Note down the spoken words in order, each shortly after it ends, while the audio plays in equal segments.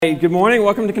Hey, good morning.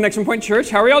 Welcome to Connection Point Church.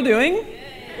 How are y'all doing?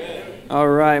 Good. All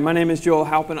right. My name is Joel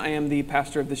Halpin. I am the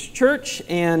pastor of this church,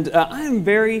 and I am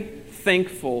very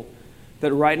thankful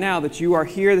that right now that you are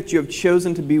here, that you have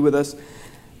chosen to be with us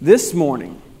this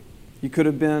morning. You could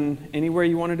have been anywhere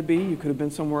you wanted to be. You could have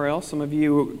been somewhere else. Some of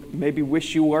you maybe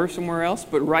wish you were somewhere else,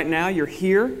 but right now you're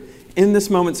here in this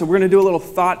moment. So we're going to do a little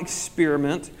thought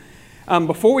experiment.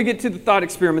 Before we get to the thought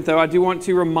experiment, though, I do want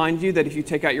to remind you that if you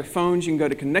take out your phones, you can go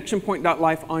to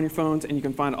connectionpoint.life on your phones, and you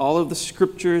can find all of the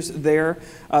scriptures there.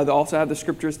 They also have the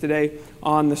scriptures today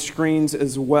on the screens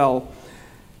as well.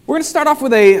 We're going to start off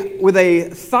with a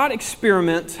thought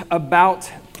experiment about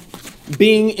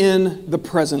being in the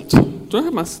present. Do I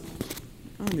have my...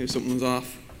 I knew something was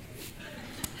off.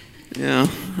 Yeah,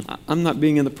 I'm not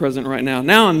being in the present right now.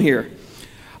 Now I'm here.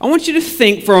 I want you to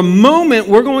think for a moment,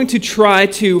 we're going to try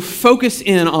to focus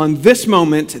in on this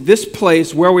moment, this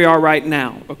place where we are right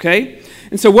now, okay?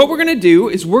 And so what we're going to do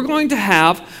is we're going to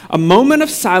have a moment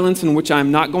of silence in which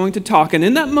I'm not going to talk. And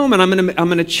in that moment, I'm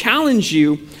going to challenge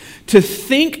you to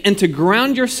think and to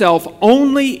ground yourself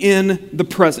only in the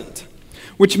present,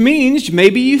 which means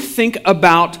maybe you think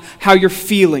about how you're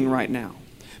feeling right now.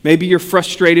 Maybe you're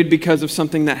frustrated because of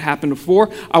something that happened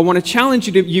before. I want to challenge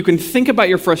you you can think about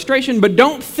your frustration, but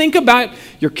don't think about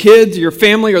your kids, your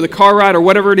family, or the car ride, or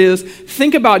whatever it is.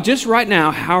 Think about just right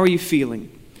now, how are you feeling?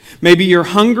 Maybe you're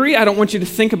hungry. I don't want you to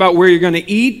think about where you're going to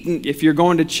eat, if you're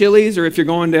going to Chili's or if you're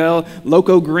going to El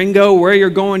Loco Gringo, where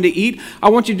you're going to eat. I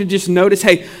want you to just notice,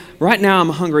 hey, right now I'm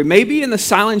hungry. Maybe in the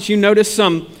silence you notice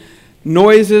some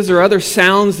noises or other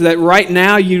sounds that right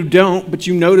now you don't, but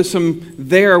you notice them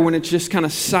there when it's just kind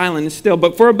of silent and still.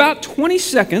 But for about 20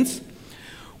 seconds,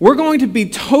 we're going to be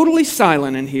totally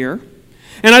silent in here.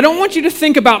 And I don't want you to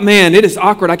think about, man, it is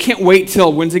awkward. I can't wait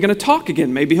till when's he going to talk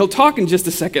again? Maybe he'll talk in just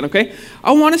a second, okay?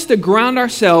 I want us to ground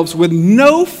ourselves with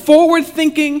no forward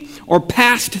thinking or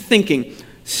past thinking.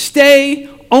 Stay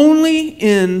only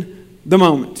in the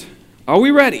moment. Are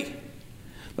we ready?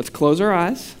 Let's close our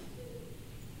eyes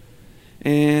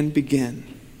and begin.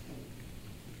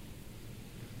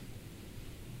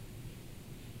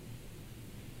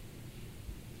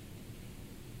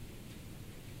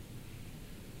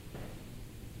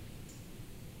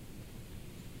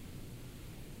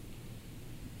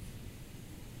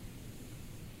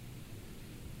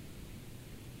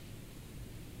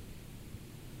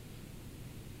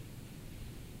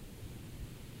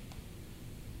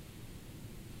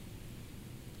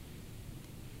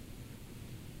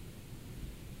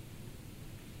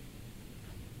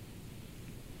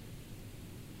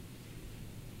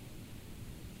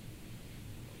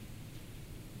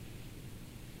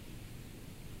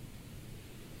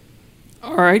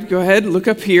 All right, go ahead, look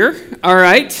up here. All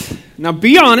right, now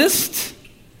be honest.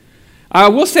 I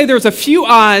will say there's a few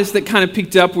eyes that kind of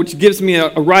peeked up, which gives me a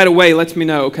right away, lets me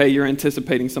know, okay, you're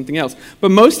anticipating something else.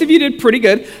 But most of you did pretty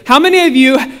good. How many of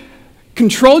you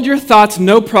controlled your thoughts,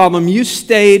 no problem? You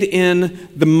stayed in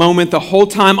the moment the whole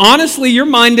time. Honestly, your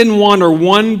mind didn't wander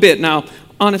one bit. Now,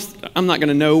 honest, I'm not going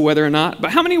to know whether or not,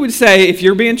 but how many would say, if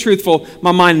you're being truthful,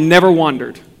 my mind never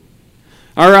wandered?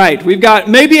 All right, we've got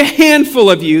maybe a handful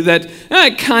of you that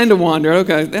kind of wander.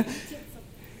 Okay,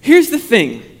 here's the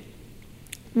thing.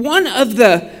 One of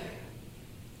the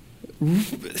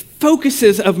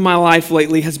focuses of my life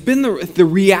lately has been the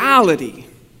reality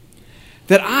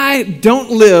that I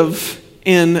don't live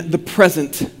in the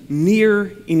present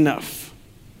near enough.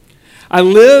 I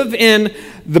live in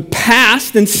the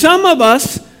past, and some of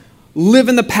us live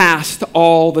in the past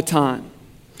all the time.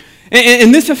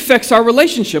 And this affects our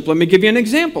relationship. Let me give you an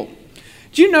example.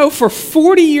 Do you know, for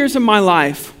 40 years of my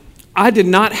life, I did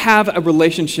not have a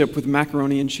relationship with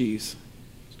macaroni and cheese.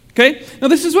 Okay? Now,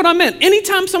 this is what I meant.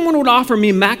 Anytime someone would offer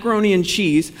me macaroni and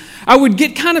cheese, I would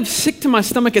get kind of sick to my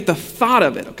stomach at the thought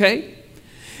of it, okay?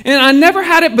 And I never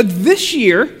had it, but this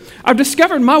year, I've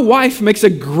discovered my wife makes a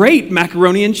great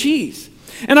macaroni and cheese.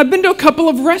 And I've been to a couple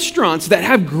of restaurants that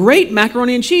have great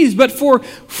macaroni and cheese, but for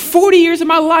 40 years of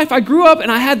my life, I grew up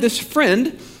and I had this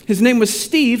friend. His name was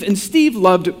Steve, and Steve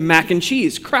loved mac and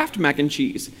cheese, Kraft mac and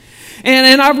cheese.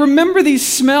 And I remember these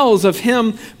smells of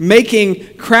him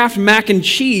making Kraft mac and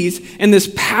cheese and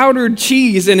this powdered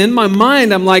cheese, and in my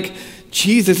mind, I'm like,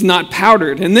 cheese is not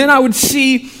powdered. And then I would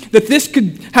see that this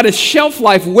had a shelf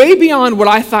life way beyond what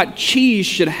I thought cheese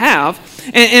should have,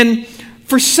 and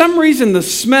for some reason, the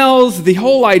smells, the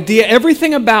whole idea,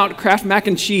 everything about Kraft mac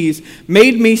and cheese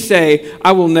made me say,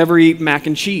 I will never eat mac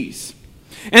and cheese.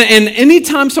 And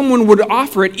anytime someone would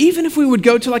offer it, even if we would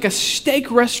go to like a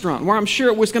steak restaurant where I'm sure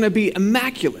it was going to be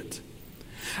immaculate,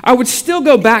 I would still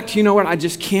go back to, you know what, I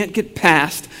just can't get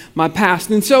past my past.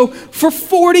 And so for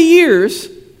 40 years,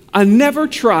 I never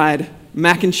tried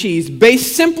mac and cheese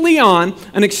based simply on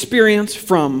an experience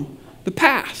from the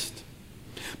past.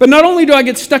 But not only do I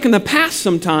get stuck in the past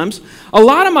sometimes, a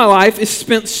lot of my life is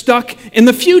spent stuck in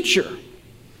the future.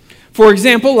 For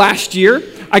example, last year,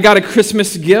 I got a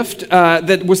Christmas gift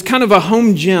that was kind of a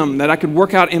home gym that I could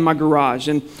work out in my garage.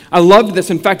 And I loved this.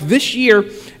 In fact, this year,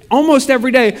 almost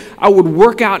every day, I would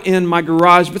work out in my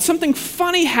garage. But something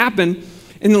funny happened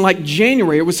in like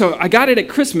January. So I got it at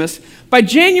Christmas. By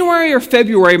January or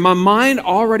February, my mind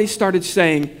already started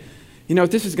saying, you know,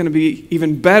 this is going to be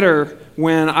even better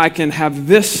when I can have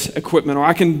this equipment, or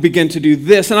I can begin to do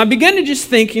this. And I began to just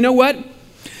think, you know what?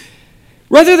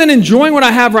 Rather than enjoying what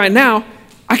I have right now,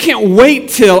 I can't wait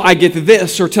till I get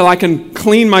this or till I can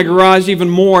clean my garage even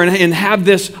more and have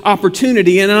this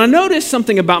opportunity. And I noticed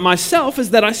something about myself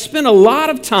is that I spend a lot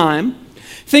of time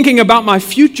thinking about my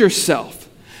future self.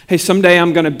 Hey, someday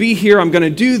I'm going to be here, I'm going to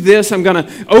do this, I'm going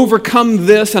to overcome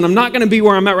this, and I'm not going to be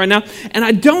where I'm at right now. And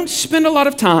I don't spend a lot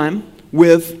of time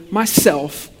with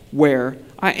myself where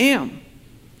I am.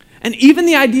 And even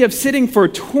the idea of sitting for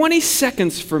 20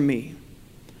 seconds for me,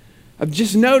 of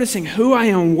just noticing who I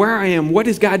am, where I am, what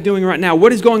is God doing right now,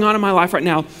 what is going on in my life right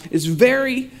now, is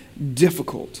very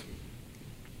difficult.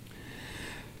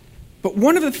 But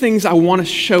one of the things I want to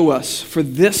show us for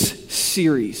this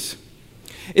series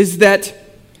is that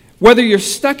whether you're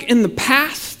stuck in the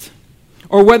past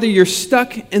or whether you're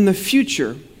stuck in the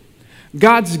future,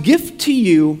 God's gift to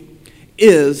you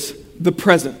is the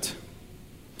present.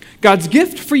 God's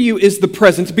gift for you is the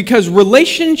present, because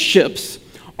relationships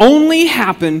only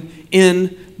happen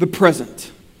in the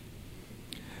present.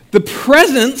 The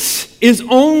presence is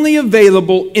only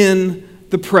available in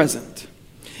the present.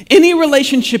 Any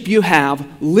relationship you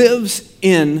have lives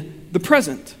in the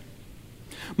present.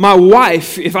 My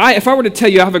wife, if I were to tell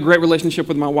you I have a great relationship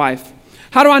with my wife,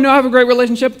 how do I know I have a great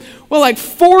relationship? Well, like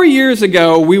 4 years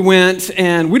ago, we went,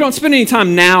 and we don't spend any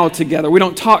time now together. We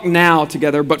don't talk now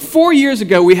together. But 4 years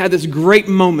ago, we had this great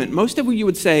moment. Most of you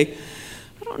would say,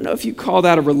 I don't know if you call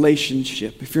that a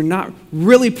relationship, if you're not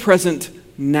really present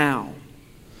now.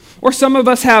 Or some of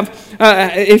us have,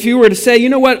 if you were to say, you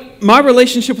know what, my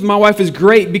relationship with my wife is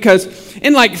great because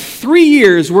in like 3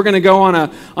 years, we're going to go on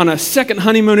a second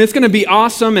honeymoon. It's going to be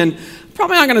awesome, and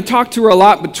probably not going to talk to her a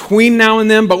lot between now and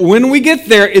then, but when we get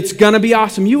there, it's going to be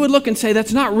awesome. You would look and say,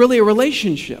 that's not really a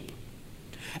relationship.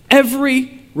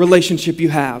 Every relationship you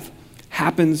have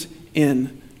happens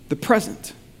in the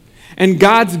present. And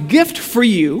God's gift for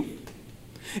you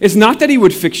is not that he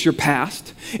would fix your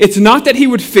past. It's not that he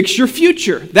would fix your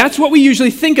future. That's what we usually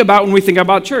think about when we think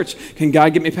about church. Can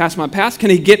God get me past my past? Can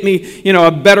he get me, a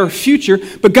better future?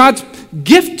 But God's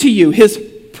gift to you, his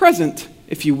present,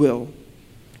 if you will,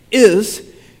 is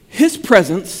his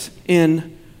presence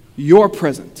in your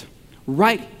present.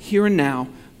 Right here and now,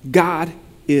 God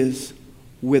is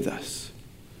with us.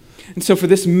 And so for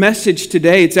this message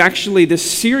today, it's actually this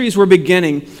series we're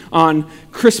beginning on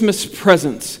Christmas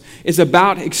presents is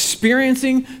about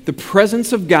experiencing the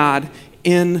presence of God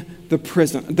in the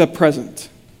present.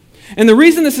 And the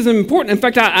reason this is important, in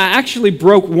fact, I actually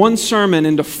broke one sermon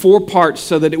into 4 parts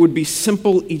so that it would be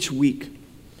simple each week.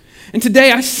 And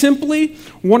today I simply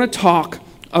want to talk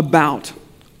about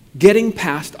getting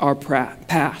past our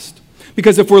past.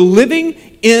 Because if we're living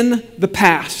in the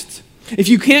past, if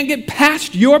you can't get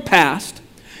past your past,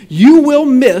 you will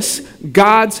miss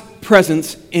God's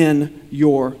presence in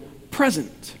your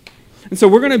present. And so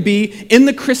we're going to be in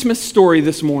the Christmas story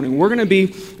this morning. We're going to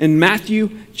be in Matthew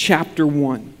chapter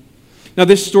 1. Now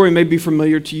this story may be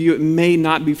familiar to you, it may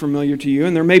not be familiar to you,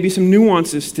 and there may be some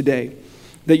nuances today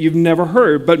that you've never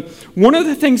heard. But one of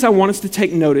the things I want us to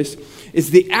take notice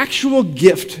is the actual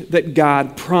gift that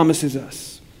God promises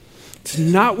us. It's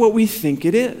not what we think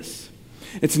it is.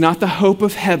 It's not the hope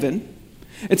of heaven.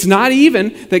 It's not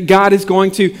even that God is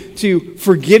going to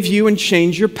forgive you and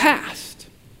change your past.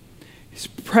 His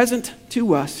present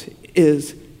to us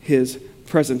is his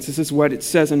presence. This is what it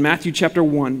says in Matthew chapter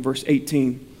 1, verse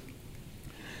 18.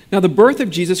 Now the birth of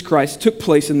Jesus Christ took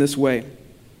place in this way.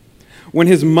 When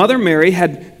his mother Mary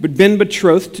had been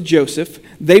betrothed to Joseph,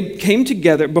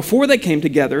 before they came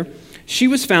together, she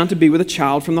was found to be with a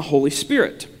child from the Holy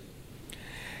Spirit.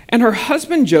 And her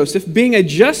husband Joseph, being a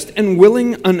just and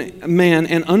willing man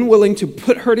and unwilling to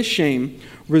put her to shame,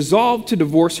 resolved to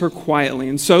divorce her quietly.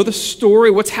 And so the story,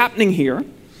 what's happening here,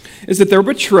 is that they're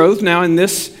betrothed. Now in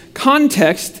this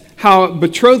context, how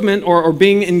betrothment or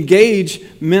being engaged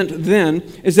meant then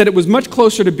is that it was much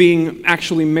closer to being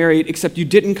actually married, except you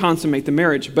didn't consummate the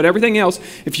marriage. But everything else,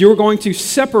 if you were going to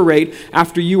separate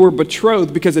after you were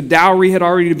betrothed because a dowry had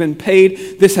already been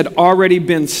paid, this had already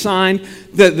been signed,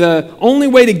 the only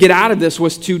way to get out of this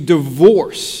was to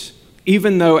divorce,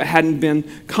 even though it hadn't been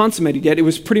consummated yet. It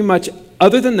was pretty much,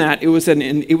 other than that, it was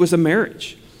a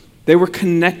marriage. They were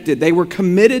connected. They were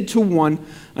committed to one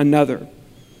another.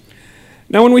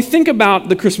 Now, when we think about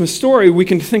the Christmas story, we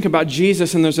can think about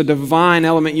Jesus, and there's a divine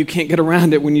element. You can't get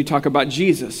around it when you talk about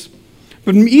Jesus.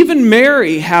 But even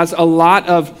Mary has a lot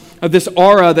of this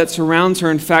aura that surrounds her.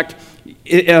 In fact,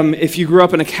 if you grew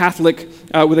up in a Catholic,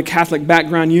 with a Catholic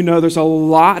background, you know there's a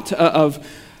lot of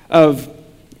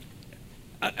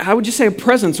how would you say, a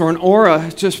presence or an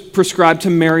aura just prescribed to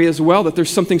Mary as well, that there's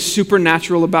something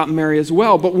supernatural about Mary as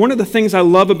well. But one of the things I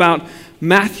love about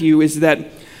Matthew is that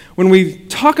when we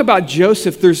talk about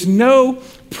Joseph, there's no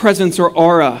presence or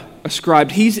aura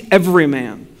ascribed. He's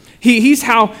everyman. He's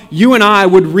how you and I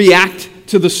would react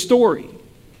to the story.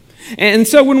 And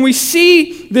so when we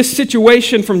see this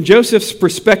situation from Joseph's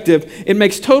perspective, it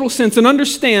makes total sense. And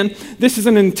understand, this is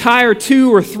an entire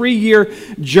 2 or 3 year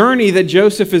journey that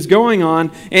Joseph is going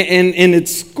on, and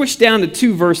it's squished down to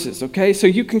 2 verses, okay? So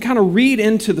you can kind of read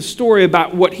into the story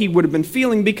about what he would have been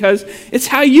feeling, because it's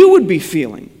how you would be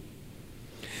feeling.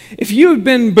 If you had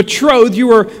been betrothed, you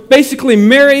were basically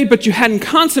married, but you hadn't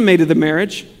consummated the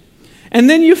marriage, and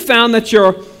then you found that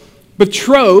your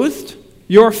betrothed,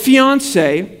 your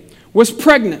fiancée, was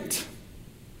pregnant.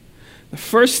 The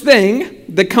first thing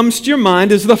that comes to your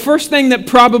mind is the first thing that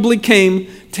probably came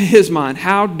to his mind.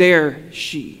 How dare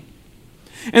she?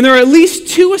 And there are at least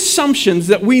 2 assumptions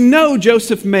that we know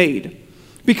Joseph made,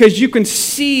 because you can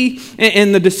see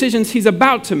in the decisions he's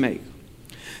about to make.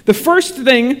 The first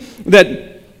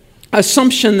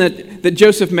assumption that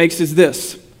Joseph makes is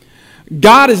this: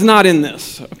 God is not in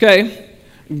this, okay?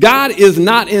 God is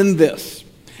not in this.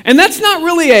 And that's not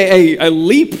really a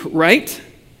leap, right?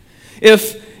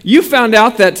 If you found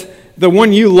out that the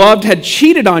one you loved had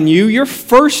cheated on you, your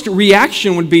first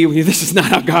reaction would be, this is not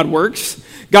how God works.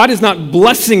 God is not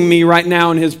blessing me right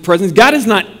now in his presence. God is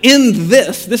not in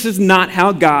this. This is not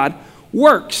how God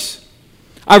works.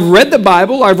 I've read the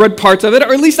Bible, I've read parts of it,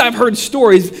 or at least I've heard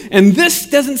stories, and this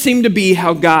doesn't seem to be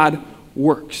how God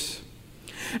works.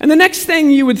 And the next thing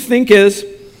you would think is,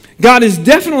 God is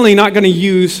definitely not going to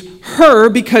use her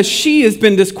because she has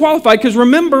been disqualified. Because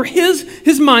remember, his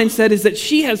mindset is that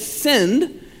she has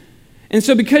sinned. And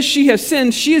so because she has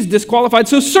sinned, she is disqualified.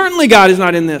 So certainly God is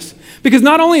not in this. Because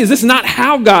not only is this not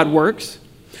how God works,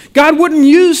 God wouldn't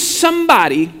use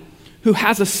somebody who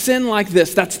has a sin like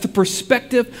this. That's the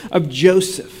perspective of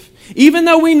Joseph. Even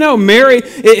though we know Mary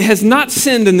has not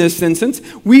sinned in this instance,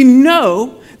 we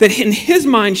know that in his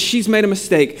mind, she's made a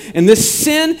mistake. And this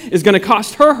sin is going to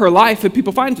cost her life if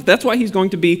people find it. That's why he's going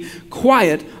to be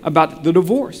quiet about the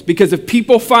divorce. Because if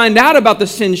people find out about the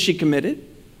sin she committed,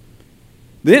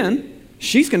 then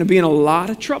she's going to be in a lot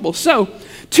of trouble. So,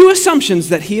 2 assumptions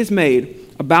that he has made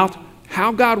about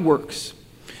how God works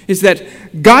is that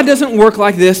God doesn't work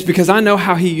like this because I know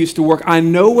how he used to work. I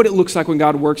know what it looks like when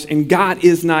God works, and God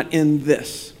is not in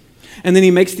this. And then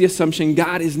he makes the assumption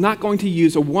God is not going to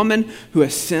use a woman who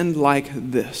has sinned like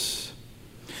this.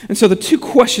 And so the 2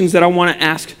 questions that I want to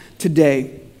ask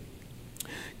today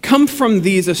come from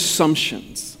these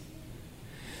assumptions.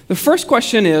 The first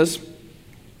question is,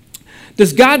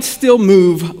 does God still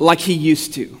move like he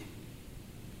used to?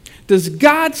 Does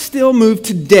God still move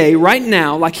today, right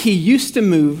now, like he used to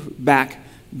move back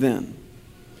then?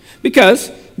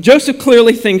 Because Joseph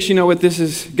clearly thinks,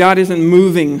 God isn't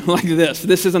moving like this.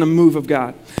 This isn't a move of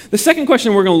God. The second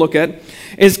question we're going to look at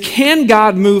is, can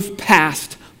God move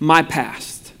past my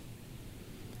past?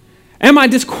 Am I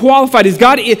disqualified?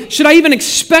 Should I even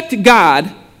expect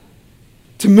God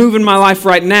to move in my life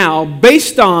right now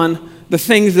based on the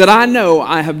things that I know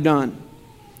I have done?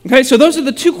 Okay, so those are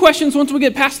the 2 questions. Once we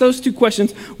get past those 2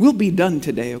 questions, we'll be done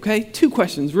today, okay? 2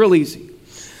 questions, real easy.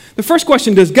 The first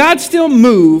question, does God still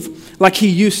move like he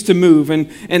used to move?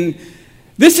 And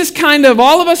this is kind of,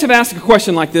 all of us have asked a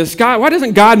question like this. God, why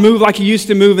doesn't God move like he used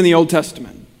to move in the Old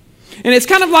Testament? And it's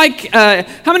kind of like,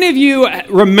 how many of you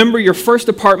remember your first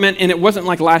apartment and it wasn't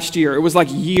like last year? It was like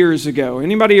years ago.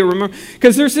 Anybody remember?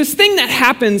 Because there's this thing that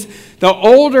happens the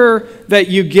older that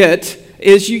you get,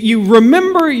 is you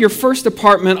remember your first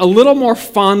apartment a little more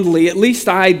fondly, at least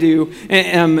I do,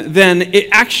 than it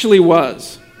actually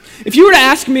was. If you were to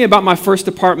ask me about my first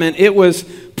apartment, it was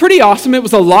pretty awesome. It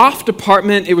was a loft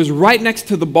apartment. It was right next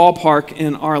to the ballpark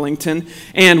in Arlington.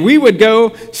 And we would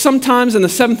go sometimes in the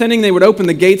seventh inning, they would open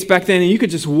the gates back then, and you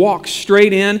could just walk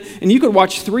straight in, and you could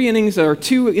watch 3 innings or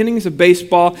 2 innings of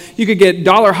baseball. You could get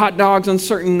dollar hot dogs on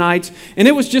certain nights, and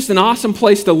it was just an awesome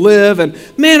place to live. And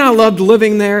man, I loved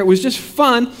living there. It was just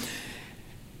fun,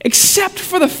 except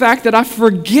for the fact that I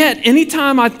forget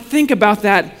anytime I think about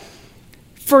that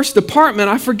first apartment,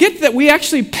 I forget that we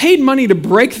actually paid money to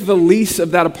break the lease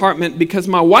of that apartment because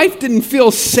my wife didn't feel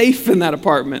safe in that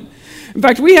apartment. In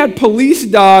fact, we had police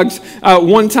dogs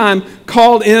one time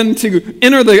called in to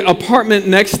enter the apartment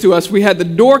next to us. We had the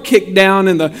door kicked down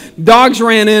and the dogs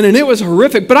ran in, and it was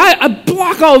horrific. But I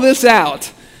block all this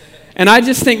out. And I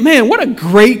just think, man, what a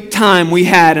great time we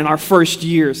had in our first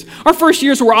years. Our first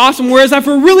years were awesome, whereas if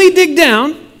we really dig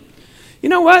down, you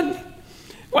know what? It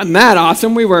wasn't that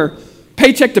awesome. We were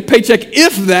paycheck to paycheck,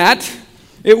 if that.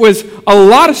 It was a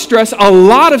lot of stress, a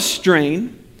lot of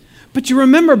strain. But you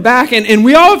remember back, and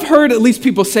we all have heard at least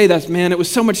people say that, man, it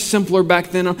was so much simpler back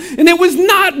then. And it was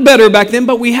not better back then,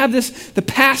 but we have this, the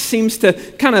past seems to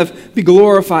kind of be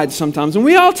glorified sometimes, and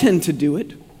we all tend to do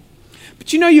it.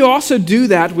 But you also do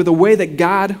that with the way that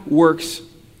God works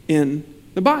in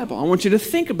the Bible. I want you to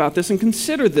think about this and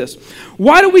consider this.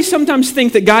 Why do we sometimes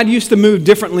think that God used to move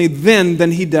differently then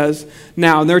than he does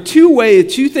now? And there are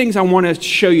two things I want to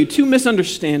show you, 2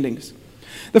 misunderstandings.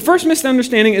 The first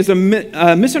misunderstanding is a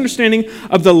misunderstanding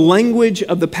of the language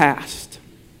of the past.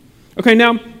 Okay,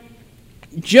 now,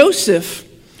 Joseph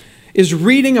is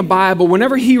reading a Bible.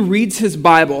 Whenever he reads his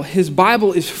Bible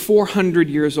is 400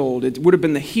 years old. It would have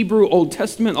been the Hebrew Old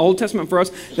Testament for us.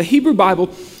 The Hebrew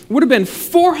Bible would have been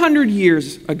 400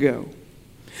 years ago.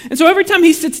 And so every time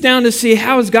he sits down to see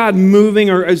how is God moving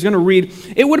or is going to read,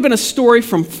 it would have been a story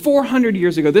from 400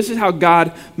 years ago. This is how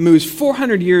God moves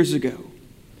 400 years ago.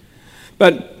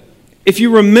 But if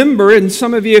you remember, and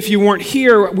some of you, if you weren't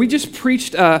here, we just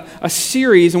preached a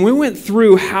series, and we went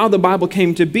through how the Bible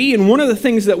came to be. And one of the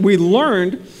things that we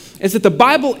learned is that the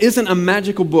Bible isn't a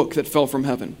magical book that fell from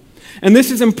heaven. And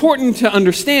this is important to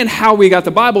understand how we got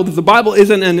the Bible, that the Bible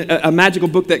isn't a magical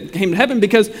book that came to heaven,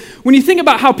 because when you think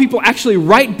about how people actually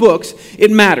write books,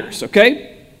 it matters,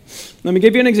 okay? Let me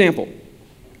give you an example.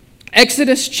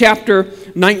 Exodus chapter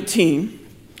 19.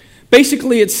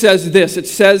 Basically, it says this. It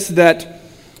says that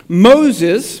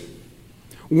Moses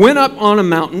went up on a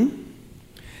mountain.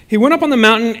 He went up on the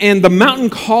mountain, and the mountain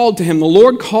called to him. The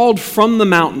Lord called from the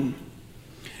mountain.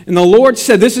 And the Lord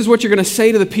said, this is what you're going to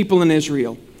say to the people in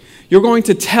Israel. You're going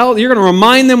to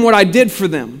remind them what I did for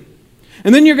them.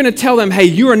 And then you're going to tell them, hey,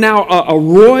 you are now a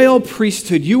royal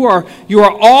priesthood. You are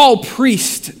all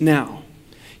priests now.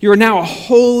 You are now a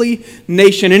holy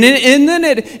nation. And then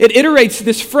it iterates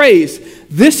this phrase,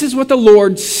 this is what the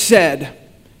Lord said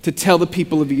to tell the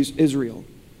people of Israel.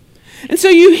 And so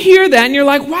you hear that and you're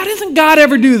like, why doesn't God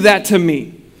ever do that to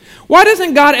me? Why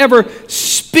doesn't God ever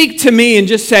speak to me and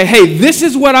just say, hey, this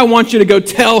is what I want you to go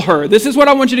tell her. This is what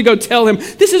I want you to go tell him.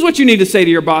 This is what you need to say to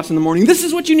your boss in the morning. This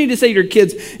is what you need to say to your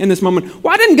kids in this moment.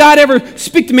 Why didn't God ever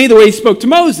speak to me the way he spoke to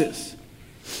Moses?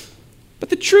 But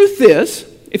the truth is,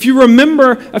 if you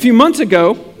remember a few months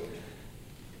ago,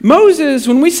 Moses,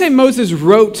 when we say Moses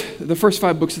wrote the first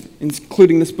 5 books,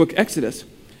 including this book, Exodus,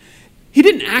 he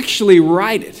didn't actually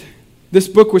write it. This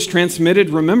book was transmitted,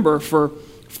 remember, for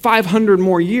 500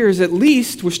 more years at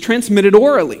least, was transmitted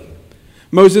orally.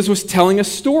 Moses was telling a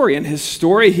story. In his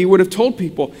story, he would have told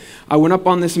people, I went up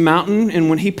on this mountain, and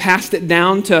when he passed it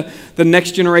down to the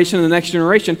next generation and the next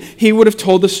generation, he would have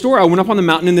told the story. I went up on the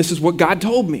mountain, and this is what God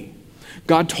told me.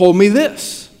 God told me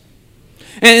this.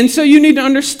 And so you need to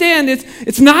understand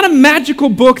it's not a magical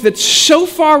book that's so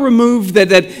far removed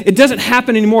that it doesn't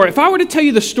happen anymore. If I were to tell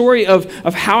you the story of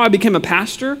how I became a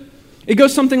pastor, it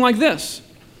goes something like this.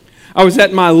 I was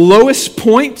at my lowest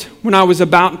point when I was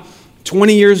about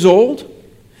 20 years old.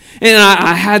 And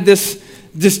I had this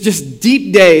just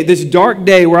deep day, this dark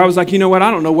day where I was like, you know what, I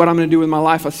don't know what I'm going to do with my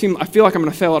life. I feel like I'm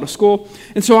going to fail out of school.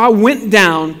 And so I went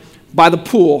down by the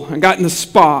pool and got in the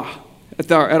spa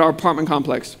at our apartment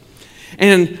complex.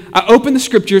 And I opened the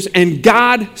scriptures, and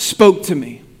God spoke to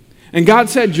me. And God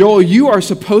said, Joel, you are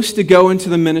supposed to go into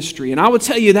the ministry. And I will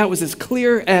tell you that was as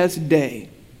clear as day.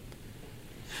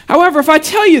 However, if I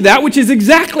tell you that, which is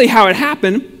exactly how it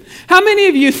happened, how many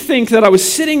of you think that I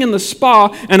was sitting in the spa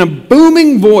and a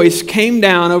booming voice came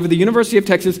down over the University of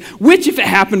Texas, which, if it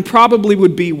happened, probably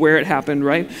would be where it happened,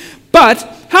 right? But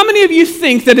how many of you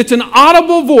think that it's an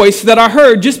audible voice that I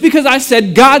heard just because I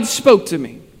said God spoke to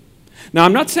me? Now,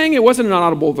 I'm not saying it wasn't an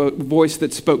audible voice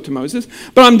that spoke to Moses,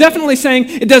 but I'm definitely saying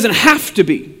it doesn't have to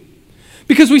be.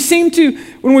 Because we seem to,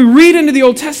 when we read into the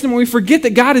Old Testament, we forget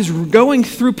that God is going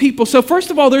through people. So first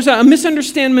of all, there's a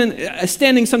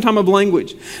misunderstanding sometime of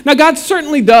language. Now, God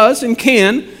certainly does and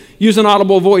can use an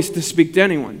audible voice to speak to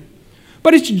anyone.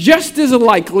 But it's just as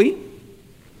likely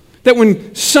that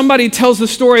when somebody tells the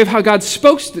story of how God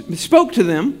spoke to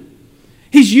them,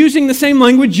 he's using the same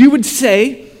language you would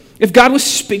say if God was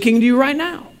speaking to you right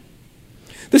now.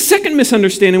 The second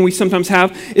misunderstanding we sometimes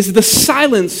have is the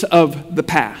silence of the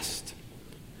past.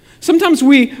 Sometimes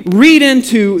we read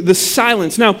into the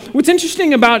silence. Now, what's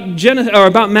interesting about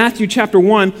Matthew chapter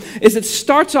 1 is it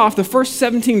starts off the first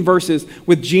 17 verses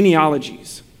with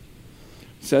genealogies.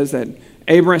 It says that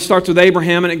Abraham starts with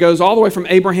Abraham, and it goes all the way from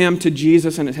Abraham to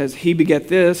Jesus, and it says, he beget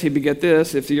this, he beget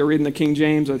this. If you're reading the King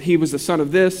James, he was the son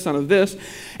of this, son of this.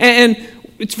 And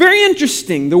it's very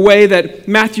interesting the way that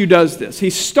Matthew does this.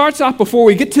 He starts off before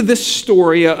we get to this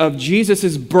story of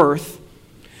Jesus' birth.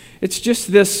 It's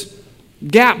just this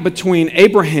gap between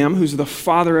Abraham, who's the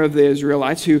father of the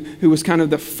Israelites, who was kind of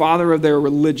the father of their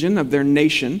religion, of their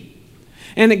nation,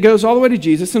 and it goes all the way to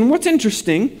Jesus. And what's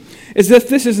interesting is that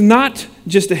this is not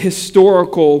just a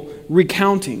historical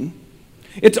recounting.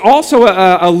 It's also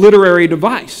a literary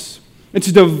device.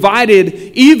 It's divided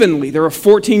evenly. There are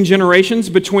 14 generations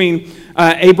between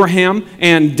Abraham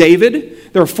and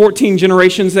David. There are 14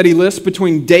 generations that he lists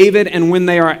between David and when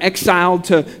they are exiled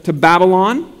to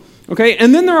Babylon. Okay,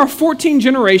 and then there are 14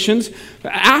 generations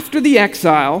after the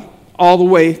exile all the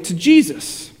way to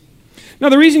Jesus. Now,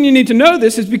 the reason you need to know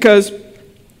this is because,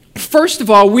 first of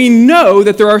all, we know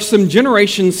that there are some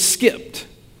generations skipped.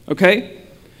 Okay?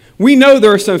 We know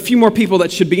there are a few more people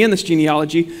that should be in this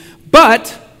genealogy,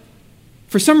 but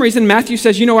for some reason, Matthew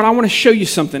says, you know what, I want to show you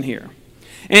something here.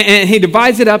 And he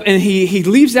divides it up, and he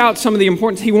leaves out some of the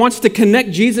importance. He wants to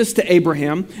connect Jesus to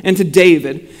Abraham and to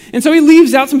David. And so he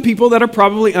leaves out some people that are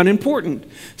probably unimportant.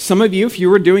 Some of you, if you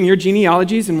were doing your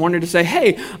genealogies and wanted to say,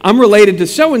 hey, I'm related to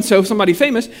so-and-so, somebody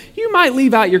famous, you might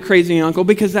leave out your crazy uncle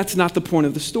because that's not the point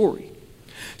of the story.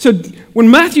 So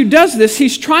when Matthew does this,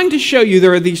 he's trying to show you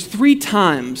there are these 3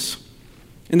 times,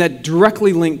 and that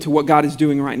directly link to what God is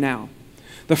doing right now.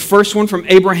 The first one from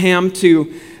Abraham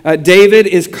to David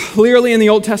is clearly in the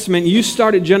Old Testament. You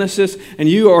started Genesis, and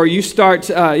you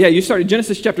started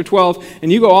Genesis chapter 12,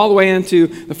 and you go all the way into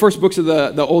the first books of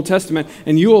the Old Testament,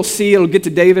 and you will see it'll get to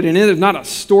David, and not a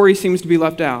story seems to be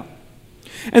left out.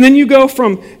 And then you go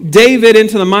from David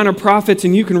into the minor prophets,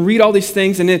 and you can read all these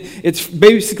things, and it's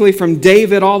basically from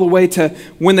David all the way to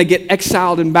when they get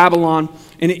exiled in Babylon,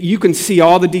 and you can see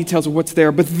all the details of what's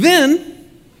there. But then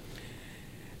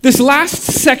this last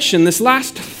section, this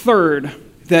last third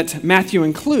that Matthew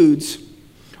includes,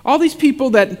 all these people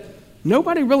that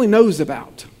nobody really knows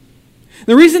about.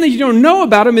 The reason that you don't know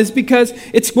about them is because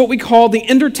it's what we call the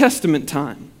intertestament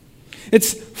time.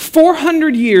 It's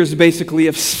 400 years, basically,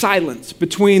 of silence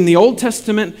between the Old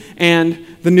Testament and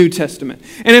the New Testament.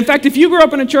 And in fact, if you grew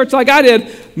up in a church like I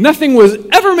did, nothing was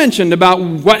ever mentioned about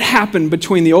what happened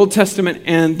between the Old Testament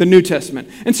and the New Testament.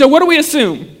 And so what do we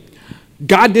assume?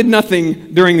 God did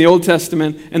nothing during the Old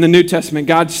Testament and the New Testament.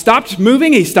 God stopped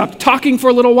moving, he stopped talking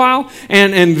for a little while,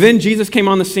 and then Jesus came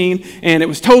on the scene, and it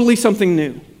was totally something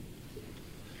new.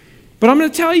 But I'm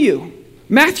going to tell you,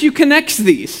 Matthew connects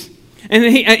these. And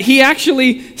he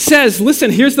actually says, listen,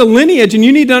 here's the lineage, and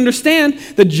you need to understand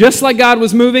that just like God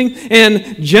was moving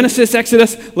in Genesis,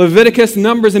 Exodus, Leviticus,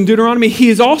 Numbers, and Deuteronomy, he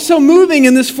is also moving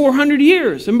in this 400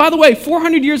 years. And by the way,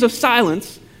 400 years of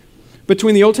silence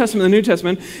between the Old Testament and the New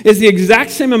Testament is the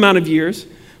exact same amount of years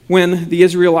when the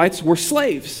Israelites were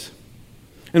slaves.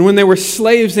 And when they were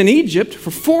slaves in Egypt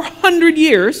for 400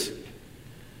 years,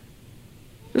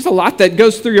 there's a lot that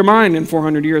goes through your mind in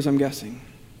 400 years, I'm guessing.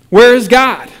 Where is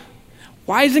God?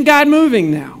 Why isn't God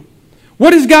moving now?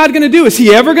 What is God going to do? Is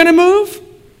he ever going to move?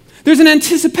 There's an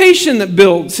anticipation that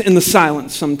builds in the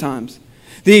silence sometimes.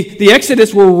 The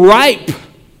Exodus were ripe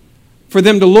for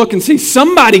them to look and see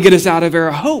somebody get us out of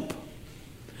our hope.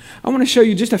 I want to show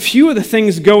you just a few of the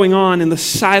things going on in the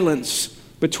silence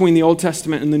between the Old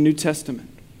Testament and the New Testament.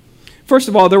 First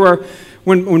of all,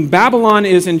 when Babylon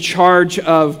is in charge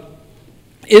of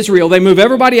Israel, they move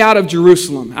everybody out of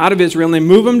Jerusalem, out of Israel, and they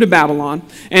move them to Babylon.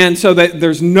 And so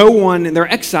there's no one, they're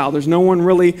exiled. There's no one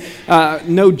really,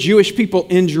 no Jewish people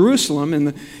in Jerusalem.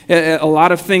 And a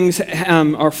lot of things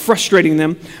are frustrating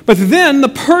them. But then the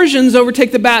Persians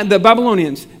overtake the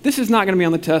Babylonians. This is not going to be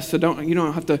on the test, so you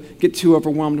don't have to get too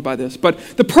overwhelmed by this. But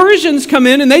the Persians come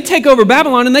in and they take over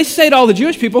Babylon, and they say to all the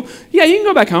Jewish people, yeah, you can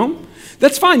go back home.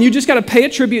 That's fine. You just got to pay a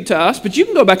tribute to us, but you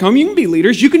can go back home. You can be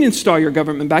leaders. You can install your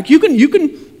government back. You can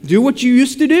do what you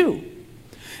used to do.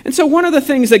 And so one of the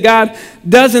things that God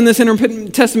does in this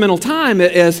intertestamental time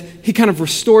is he kind of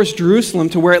restores Jerusalem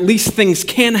to where at least things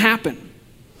can happen.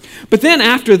 But then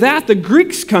after that, the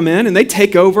Greeks come in and they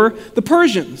take over the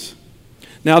Persians.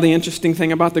 Now, the interesting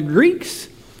thing about the Greeks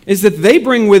is that they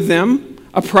bring with them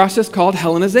a process called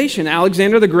Hellenization.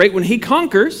 Alexander the Great, when he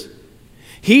conquers,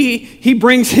 he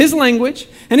brings his language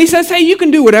and he says, hey, you can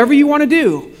do whatever you want to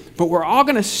do, but we're all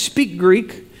going to speak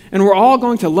Greek and we're all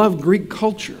going to love Greek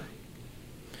culture.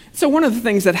 So one of the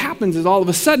things that happens is all of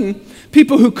a sudden,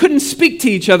 people who couldn't speak to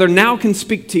each other now can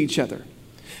speak to each other.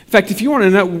 In fact, if you want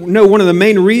to know one of the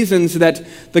main reasons that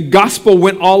the gospel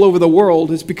went all over the world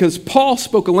is because Paul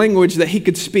spoke a language that he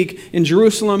could speak in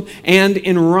Jerusalem and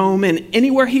in Rome, and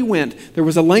anywhere he went, there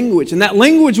was a language. And that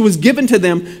language was given to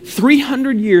them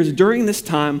 300 years during this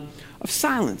time of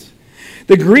silence.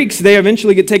 The Greeks, they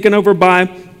eventually get taken over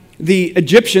by the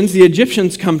Egyptians. The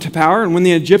Egyptians come to power, and when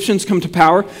the Egyptians come to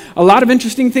power, a lot of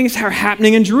interesting things are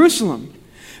happening in Jerusalem.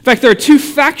 In fact, there are two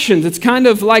factions. It's kind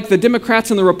of like the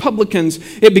Democrats and the Republicans.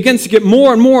 It begins to get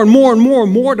more and more and more and more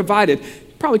and more divided.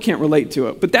 You probably can't relate to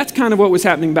it, but that's kind of what was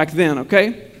happening back then,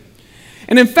 okay?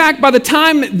 And in fact, by the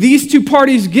time these two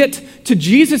parties get to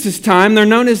Jesus' time, they're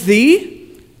known as the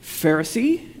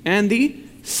Pharisee and the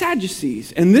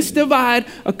Sadducees. And this divide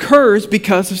occurs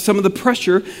because of some of the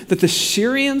pressure that the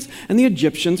Syrians and the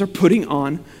Egyptians are putting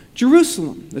on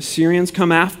Jerusalem. The Syrians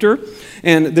come after,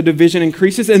 and the division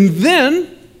increases, and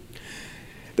then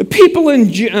the people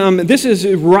this is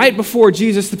right before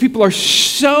Jesus, the people are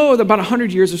about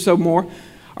 100 years or so more,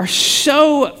 are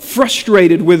so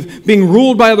frustrated with being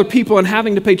ruled by other people and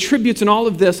having to pay tributes and all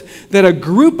of this, that a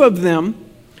group of them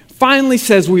finally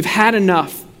says, we've had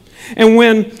enough. And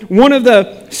when one of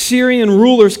the Syrian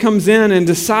rulers comes in and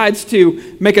decides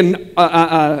to make an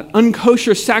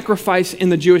unkosher sacrifice in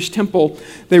the Jewish temple,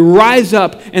 they rise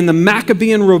up in the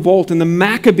Maccabean revolt, and the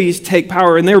Maccabees take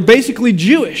power, and they're basically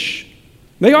Jewish.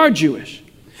 They are Jewish.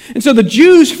 And so the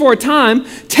Jews, for a time,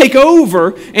 take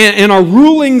over and are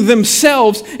ruling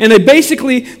themselves. And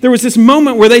there was this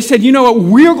moment where they said, you know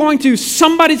what,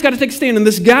 somebody's got to take a stand. And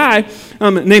this guy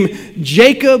named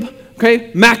Jacob,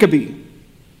 Maccabee,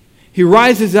 he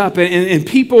rises up, and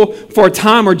people for a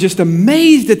time are just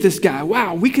amazed at this guy.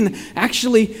 Wow, we can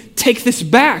actually take this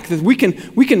back. That we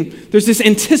can. There's this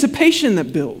anticipation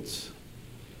that builds.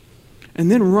 And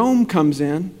then Rome comes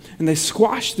in, and they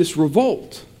squash this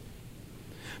revolt.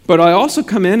 But I also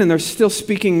come in, and they're still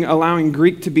allowing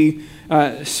Greek to be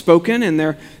spoken, and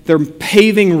they're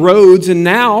paving roads. And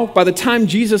now, by the time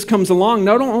Jesus comes along,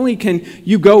 not only can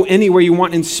you go anywhere you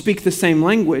want and speak the same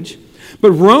language,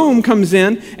 but Rome comes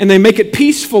in, and they make it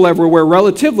peaceful everywhere,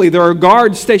 relatively. There are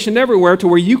guards stationed everywhere to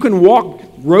where you can walk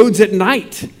roads at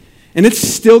night, and it's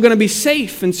still going to be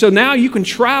safe. And so now you can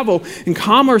travel, and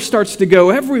commerce starts to go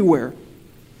everywhere.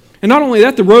 And not only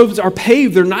that, the roads are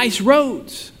paved. They're nice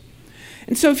roads.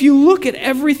 And so if you look at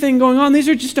everything going on, these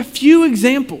are just a few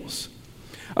examples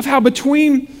of how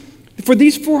for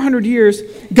these 400 years,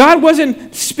 God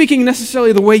wasn't speaking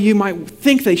necessarily the way you might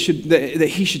think that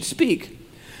he should speak.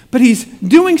 But he's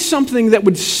doing something that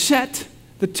would set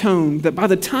the tone, that by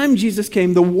the time Jesus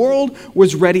came, the world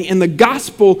was ready and the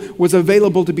gospel was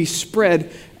available to be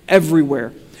spread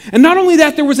everywhere. And not only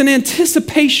that, there was an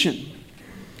anticipation.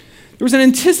 There was an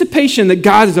anticipation that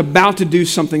God is about to do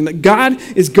something, that God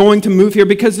is going to move here,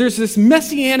 because there's this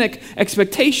messianic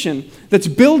expectation that's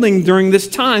building during this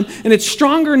time, and it's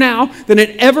stronger now than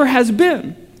it ever has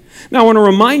been. Now, I want to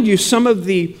remind you some of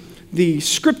the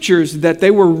scriptures that they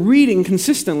were reading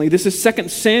consistently. This is 2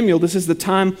 Samuel. This is the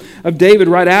time of David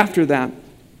right after that.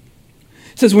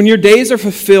 It says, when your days are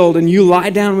fulfilled and you lie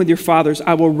down with your fathers,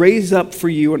 I will raise up for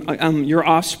you your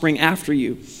offspring after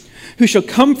you, who shall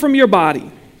come from your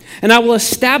body. And I will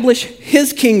establish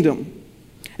his kingdom,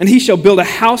 and he shall build a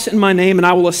house in my name, and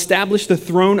I will establish the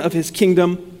throne of his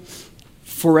kingdom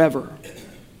forever.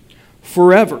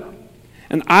 Forever.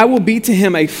 And I will be to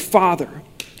him a father,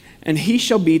 and he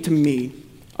shall be to me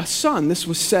a son. This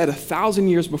was said 1,000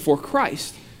 years before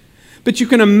Christ. But you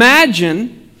can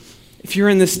imagine, if you're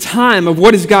in this time of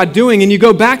what is God doing, and you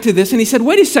go back to this, and he said,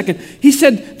 wait a second. He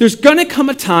said, there's going to come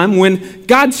a time when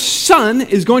God's son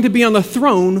is going to be on the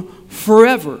throne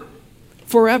forever.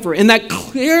 Forever. And that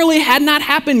clearly had not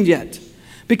happened yet,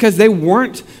 because they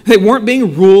weren't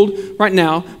being ruled right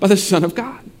now by the Son of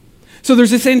God. So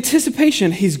there's this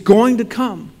anticipation. He's going to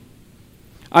come.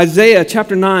 Isaiah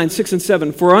chapter 9, 6 and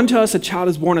 7. For unto us a child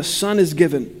is born, a son is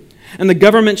given, and the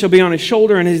government shall be on his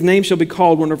shoulder, and his name shall be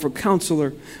called Wonderful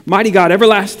Counselor, Mighty God,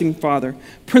 Everlasting Father,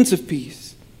 Prince of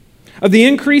Peace. Of the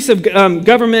increase of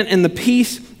government and the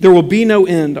peace, there will be no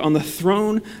end on the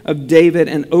throne of David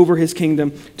and over his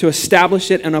kingdom to establish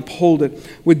it and uphold it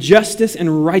with justice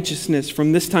and righteousness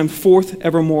from this time forth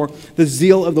evermore. The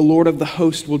zeal of the Lord of the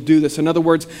host will do this. In other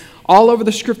words, all over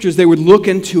the scriptures, they would look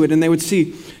into it and they would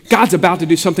see God's about to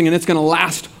do something and it's going to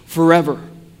last forever.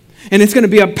 And it's going to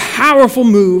be a powerful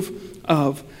move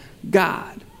of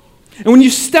God. And when you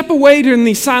step away during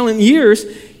these silent years,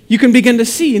 you can begin to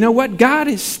see, you know what? God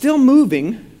is still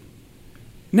moving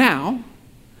now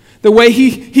the way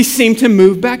he seemed to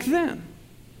move back then.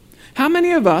 How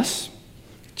many of us,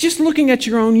 just looking at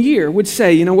your own year, would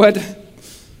say, you know what?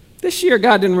 This year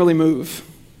God didn't really move.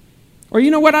 Or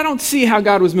you know what? I don't see how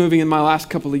God was moving in my last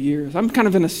couple of years. I'm kind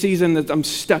of in a season that I'm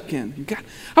stuck in. God,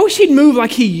 I wish he'd move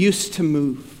like he used to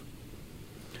move.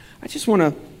 I just want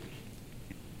to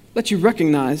let you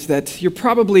recognize that you're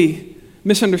probably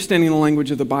misunderstanding the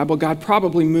language of the Bible. God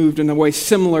probably moved in a way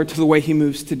similar to the way he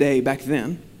moves today back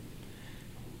then.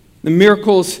 The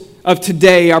miracles of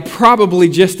today are probably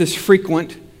just as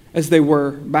frequent as they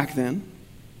were back then.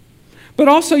 But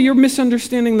also you're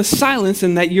misunderstanding the silence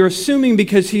in that you're assuming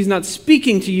because he's not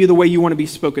speaking to you the way you want to be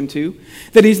spoken to,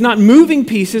 that he's not moving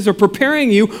pieces or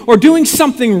preparing you or doing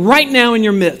something right now in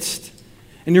your midst.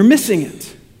 And you're missing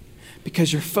it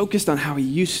because you're focused on how he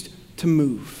used to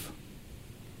move.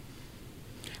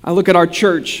 I look at our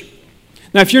church.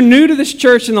 Now, if you're new to this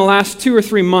church in the last 2 or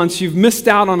 3 months, you've missed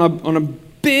out on a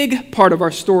big part of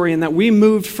our story in that we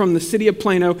moved from the city of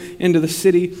Plano into the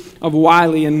city of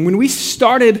Wiley. And when we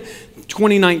started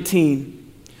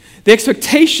 2019, the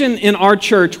expectation in our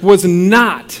church was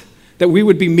not that we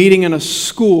would be meeting in a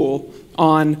school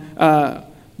on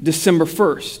December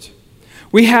 1st.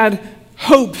 We had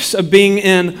hopes of being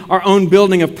in our own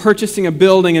building, of purchasing a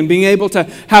building and being able to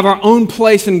have our own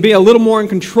place and be a little more in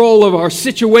control of our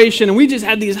situation. And we just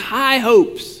had these high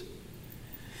hopes.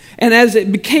 And as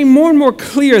it became more and more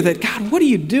clear that, God, what are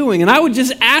you doing? And I would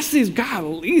just ask these,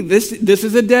 God, this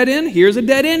is a dead end. Here's a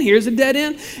dead end. Here's a dead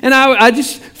end. And I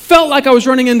just felt like I was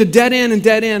running into dead end and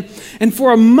dead end. And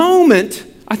for a moment,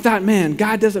 I thought, man,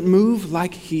 God doesn't move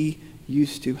like he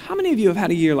used to. How many of you have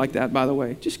had a year like that, by the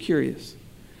way? Just curious.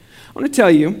 I want to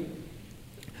tell you,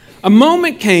 a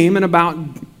moment came in about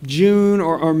June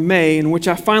or May in which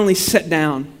I finally sat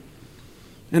down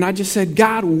and I just said,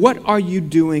 God, what are you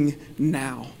doing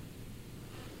now?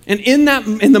 And in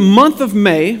the month of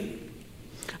May,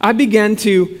 I began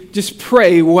to just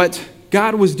pray what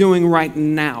God was doing right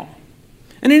now.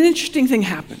 And an interesting thing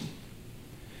happened.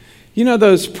 You know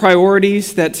those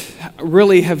priorities that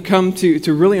really have come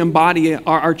to really embody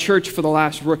our church for the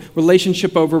last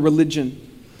relationship over religion.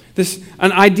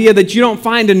 An idea that you don't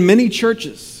find in many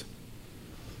churches.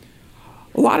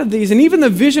 A lot of these, and even the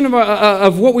vision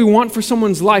of what we want for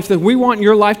someone's life, that we want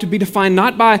your life to be defined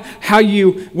not by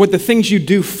what the things you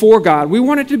do for God. We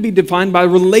want it to be defined by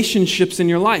relationships in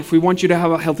your life. We want you to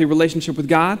have a healthy relationship with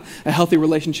God, a healthy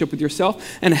relationship with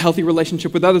yourself, and a healthy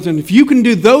relationship with others. And if you can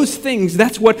do those things,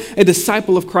 that's what a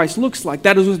disciple of Christ looks like.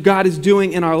 That is what God is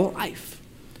doing in our life.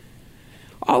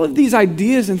 All of these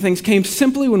ideas and things came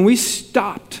simply when we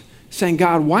stopped saying,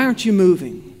 God, why aren't you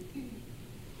moving?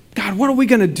 God, what are we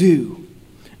going to do?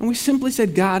 And we simply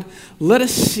said, God, let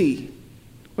us see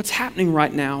what's happening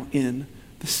right now in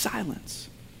the silence.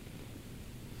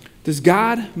 Does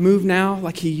God move now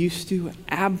like he used to?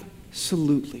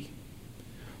 Absolutely.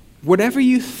 Whatever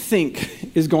you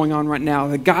think is going on right now,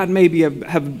 that God maybe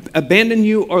have abandoned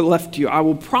you or left you, I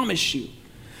will promise you,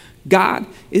 God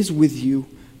is with you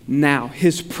now.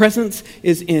 His presence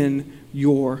is in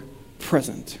your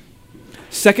present.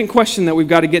 Second question that we've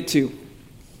got to get to.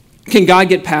 Can God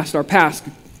get past our past?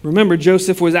 Remember,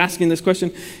 Joseph was asking this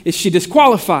question, is she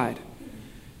disqualified?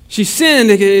 She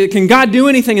sinned. Can God do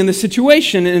anything in this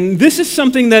situation? And this is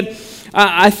something that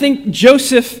I think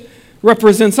Joseph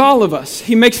represents all of us.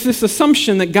 He makes this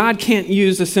assumption that God can't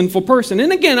use a sinful person.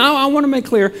 And again, I want to make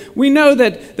clear, we know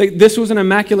that this was an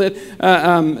immaculate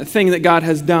thing that God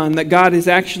has done, that God is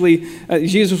actually,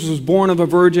 Jesus was born of a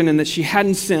virgin and that she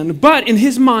hadn't sinned, but in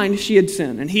his mind, she had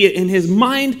sinned. And in his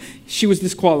mind, she was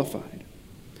disqualified.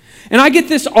 And I get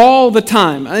this all the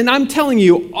time. And I'm telling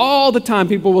you, all the time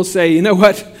people will say, you know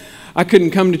what? I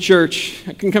couldn't come to church.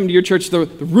 I couldn't come to your church. The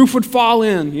roof would fall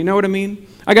in. You know what I mean?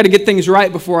 I got to get things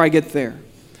right before I get there.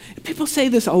 And people say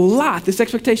this a lot, this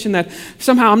expectation that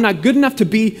somehow I'm not good enough to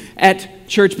be at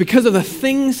church because of the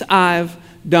things I've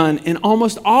done. And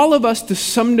almost all of us to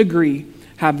some degree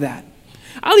have that.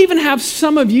 I'll even have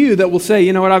some of you that will say,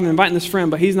 you know what, I'm inviting this friend,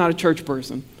 but he's not a church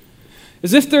person.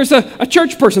 As if there's a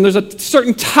church person, there's a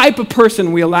certain type of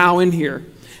person we allow in here.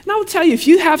 And And I will tell you, if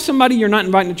you have somebody you're not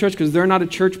inviting to church because they're not a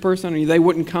church person or they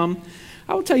wouldn't come,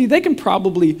 I will tell you, they can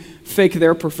probably fake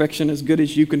their perfection as good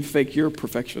as you can fake your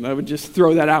perfection. I would just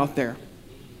throw that out there.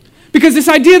 Because this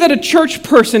idea that a church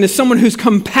person is someone who's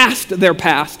come past their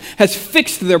past, has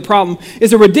fixed their problem,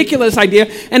 is a ridiculous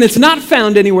idea, and it's not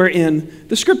found anywhere in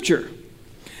the Scripture.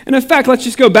 And in fact, let's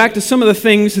just go back to some of the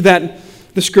things that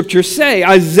the Scriptures say.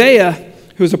 Isaiah,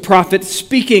 who was a prophet,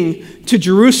 speaking to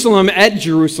Jerusalem at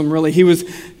Jerusalem, really, he was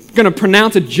going to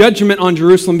pronounce a judgment on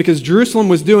Jerusalem because Jerusalem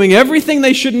was doing everything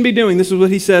they shouldn't be doing. This is what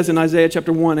he says in Isaiah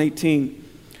chapter 1:18.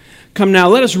 Come now,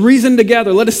 let us reason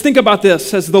together. Let us think about this,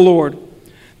 says the Lord.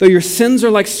 Though your sins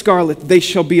are like scarlet, they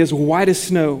shall be as white as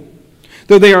snow.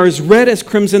 Though they are as red as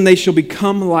crimson, they shall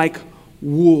become like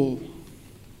wool.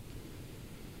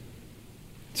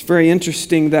 It's very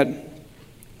interesting that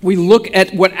we look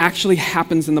at what actually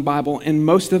happens in the Bible, and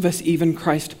most of us, even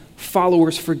Christ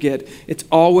followers, forget. It's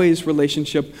always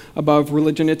relationship above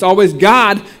religion. It's always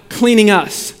God cleaning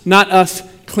us, not us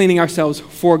cleaning ourselves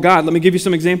for God. Let me give you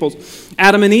some examples.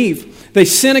 Adam and Eve, they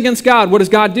sin against God. What does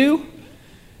God do?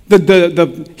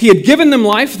 He had given them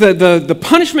life. The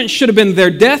punishment should have been their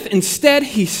death. Instead,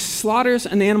 he slaughters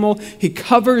an animal. He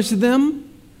covers them,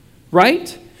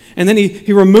 right? And then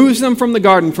he removes them from the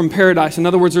garden, from paradise. In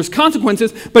other words, there's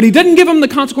consequences, but he didn't give them the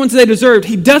consequences they deserved.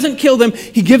 He doesn't kill them.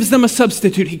 He gives them a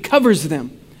substitute. He covers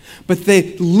them. But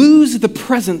they lose the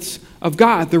presence of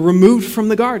God. They're removed from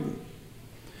the garden.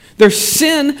 Their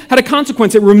sin had a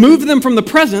consequence. It removed them from the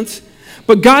presence.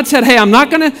 But God said, hey, I'm not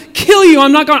going to kill you.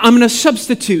 I'm going to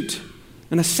substitute.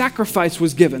 And a sacrifice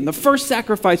was given. The first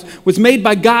sacrifice was made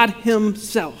by God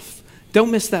himself. Don't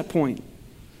miss that point.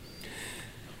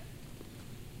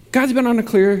 God's been on a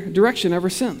clear direction ever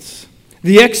since.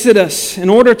 The Exodus,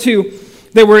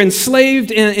 they were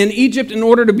enslaved in Egypt in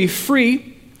order to be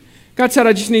free. God said,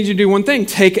 I just need you to do one thing.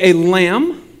 Take a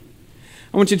lamb.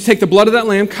 I want you to take the blood of that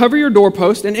lamb, cover your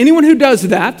doorpost, and anyone who does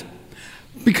that,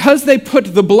 because they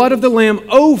put the blood of the lamb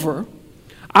over,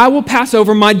 I will pass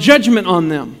over my judgment on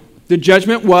them. The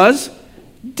judgment was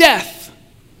death.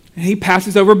 And he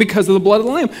passes over because of the blood of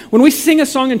the lamb. When we sing a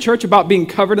song in church about being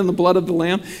covered in the blood of the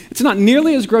lamb, it's not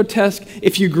nearly as grotesque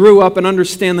if you grew up and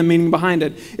understand the meaning behind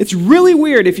it. It's really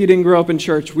weird if you didn't grow up in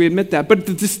church. We admit that. But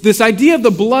this idea of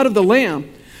the blood of the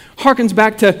lamb harkens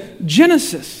back to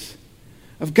Genesis,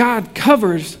 of God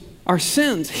covers our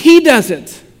sins. He does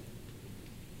it,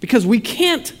 because we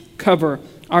can't cover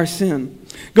our sin.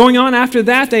 Going on after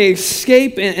that, they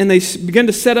escape and they begin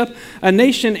to set up a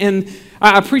nation. And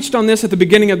I preached on this at the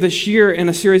beginning of this year in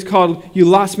a series called You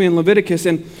Lost Me in Leviticus.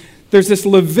 And there's this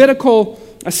Levitical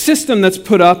system that's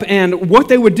put up. And what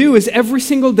they would do is every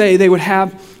single day they would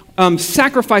have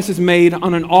sacrifices made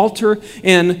on an altar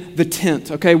in the tent,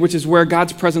 okay, which is where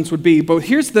God's presence would be. But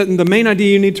here's the main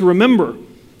idea you need to remember.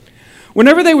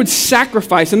 Whenever they would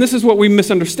sacrifice, and this is what we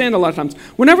misunderstand a lot of times,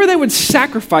 whenever they would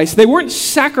sacrifice, they weren't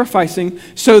sacrificing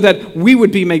so that we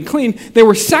would be made clean. They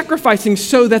were sacrificing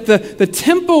so that the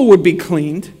temple would be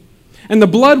cleaned, and the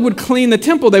blood would clean the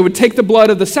temple. They would take the blood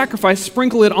of the sacrifice,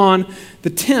 sprinkle it on the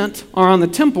tent or on the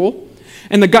temple,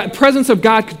 and the presence of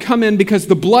God could come in because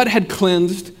the blood had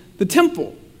cleansed the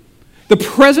temple. The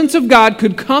presence of God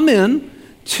could come in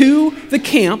to the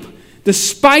camp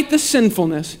despite the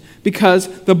sinfulness,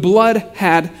 because the blood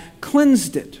had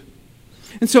cleansed it.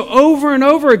 And so over and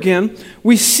over again,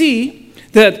 we see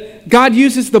that God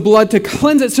uses the blood to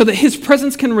cleanse it so that his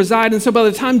presence can reside. And so by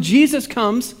the time Jesus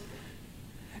comes,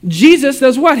 Jesus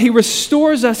does what? He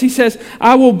restores us. He says,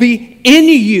 I will be in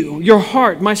you, your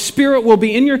heart. My spirit will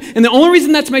be in your... And the only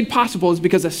reason that's made possible is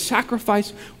because a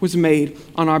sacrifice was made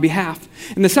on our behalf.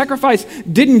 And the sacrifice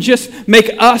didn't just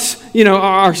make us,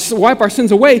 wipe our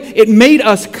sins away. It made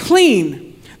us clean.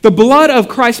 The blood of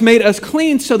Christ made us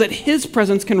clean so that his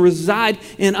presence can reside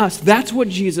in us. That's what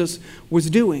Jesus was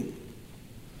doing.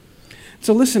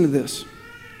 So listen to this.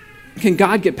 Can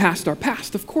God get past our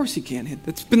past? Of course he can.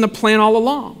 That's been the plan all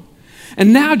along.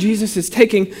 And now Jesus is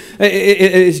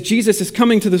Jesus is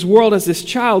coming to this world as this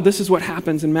child. This is what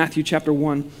happens in Matthew chapter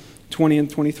 1, 20 and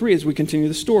 23 as we continue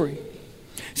the story.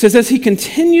 It says, as he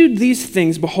continued these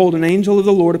things, behold, an angel of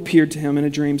the Lord appeared to him in a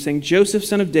dream, saying, Joseph,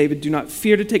 son of David, do not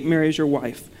fear to take Mary as your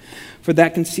wife, for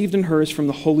that conceived in her is from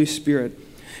the Holy Spirit.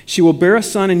 She will bear a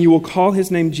son, and you will call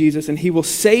his name Jesus, and he will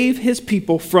save his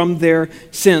people from their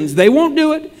sins. They won't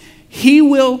do it. He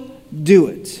will do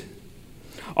it.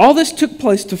 All this took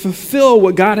place to fulfill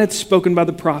what God had spoken by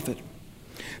the prophet.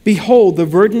 Behold, the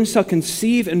virgin shall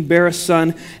conceive and bear a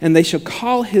son, and they shall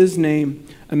call his name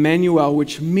Emmanuel,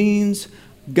 which means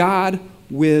God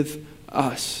with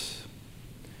us.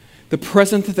 The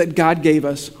present that God gave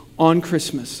us on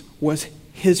Christmas was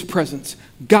his presence.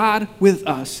 God with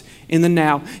us in the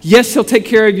now. Yes, he'll take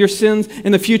care of your sins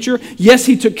in the future. Yes,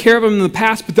 he took care of them in the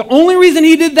past, but the only reason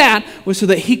he did that was so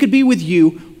that he could be with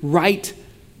you right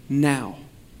now.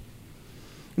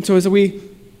 And so as we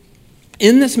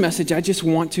end this message, I just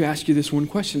want to ask you this one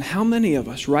question. How many of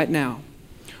us right now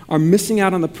are missing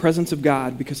out on the presence of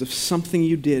God because of something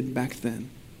you did back then?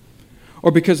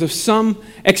 Or because of some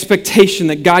expectation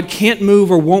that God can't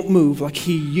move or won't move like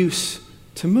he used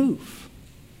to move?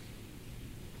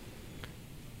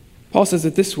 Paul says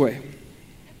it this way.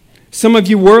 Some of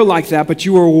you were like that, but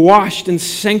you were washed and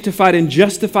sanctified and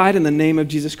justified in the name of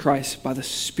Jesus Christ by the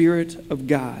Spirit of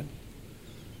God.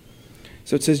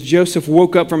 So it says, Joseph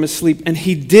woke up from his sleep, and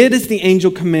he did as the angel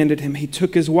commanded him. He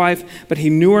took his wife, but he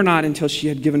knew her not until she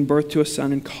had given birth to a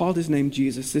son and called his name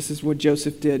Jesus. This is what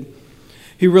Joseph did.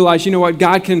 He realized, you know what,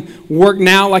 God can work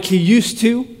now like he used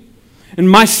to, and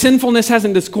my sinfulness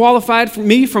hasn't disqualified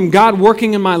me from God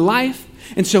working in my life.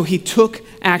 And so he took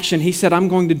action. He said, I'm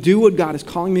going to do what God is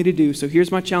calling me to do. So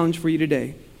here's my challenge for you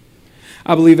today.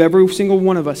 I believe every single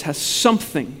one of us has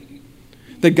something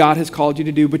that God has called you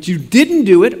to do, but you didn't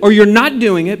do it, or you're not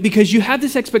doing it because you have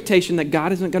this expectation that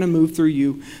God isn't going to move through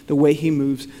you the way he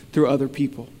moves through other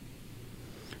people.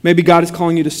 Maybe God is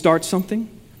calling you to start something.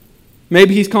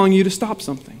 Maybe he's calling you to stop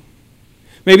something.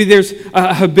 Maybe there's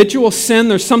a habitual sin.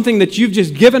 There's something that you've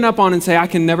just given up on and say, I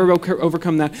can never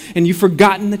overcome that. And you've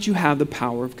forgotten that you have the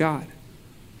power of God.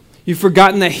 You've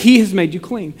forgotten that he has made you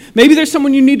clean. Maybe there's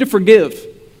someone you need to forgive.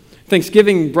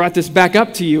 Thanksgiving brought this back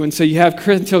up to you, and so you have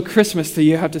until Christmas that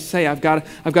you have to say, I've got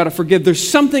to forgive. There's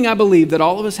something I believe that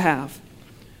all of us have,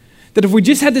 that if we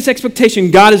just had this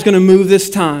expectation, God is going to move this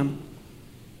time,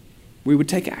 we would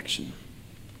take action.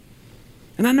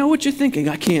 And I know what you're thinking,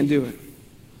 I can't do it.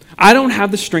 I don't have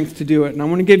the strength to do it. And I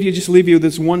want to leave you with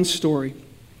this one story.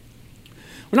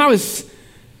 When I was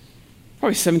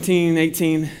probably 17,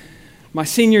 18, my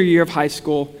senior year of high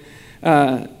school,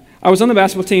 I was on the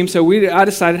basketball team, so I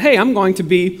decided, hey, I'm going to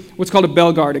be what's called a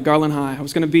bell guard at Garland High. I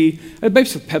was going to be,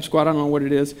 basically pep squad, I don't know what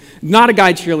it is. Not a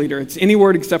guy cheerleader. It's any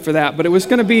word except for that, but it was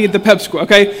going to be the pep squad,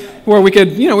 okay? Where we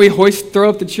could, we hoist,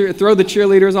 throw the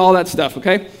cheerleaders, all that stuff,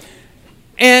 okay?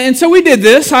 And so we did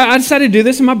this. I decided to do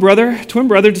this, and my twin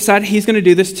brother, decided he's going to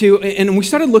do this too. And we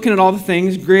started looking at all the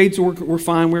things. Grades were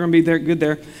fine. We were going to be good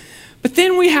there. But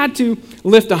then we had to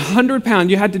lift 100 pounds.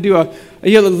 You had to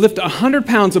lift 100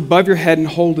 pounds above your head and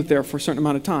hold it there for a certain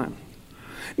amount of time.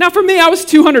 Now, for me, I was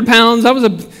 200 pounds. I was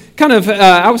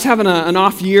I was having an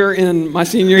off year in my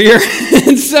senior year,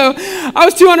 and so I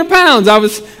was 200 pounds. I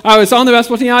was on the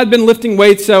basketball team. I'd been lifting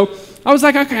weights, so I was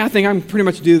like, okay, I think I can pretty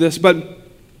much do this. But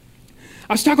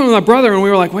I was talking with my brother, and we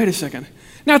were like, wait a second.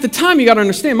 Now, at the time, you got to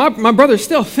understand, my brother's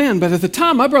still thin, but at the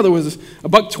time, my brother was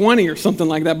 $120 or something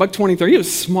like that, $123. He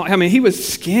was small. I mean, he was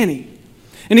skinny.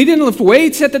 And he didn't lift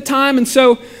weights at the time, and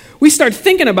so we started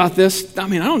thinking about this. I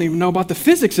mean, I don't even know about the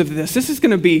physics of this. This is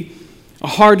going to be a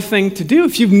hard thing to do.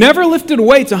 If you've never lifted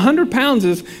weights, 100 pounds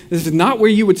is not where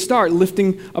you would start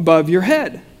lifting above your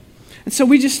head. And so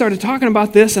we just started talking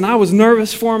about this, and I was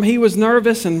nervous for him. He was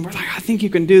nervous, and we're like, I think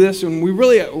you can do this. And we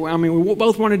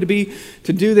both wanted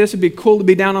to do this. It'd be cool to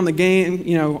be down on the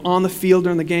game, on the field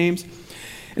during the games.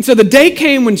 And so the day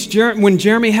came when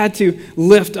Jeremy had to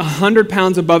lift 100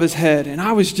 pounds above his head. And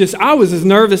I was as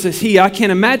nervous as he. I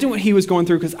can't imagine what he was going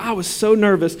through because I was so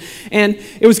nervous. And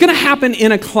it was going to happen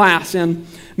in a class, in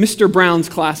Mr. Brown's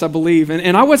class, I believe.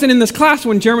 And I wasn't in this class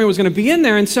when Jeremy was going to be in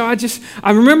there. And so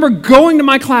I remember going to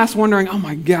my class wondering, oh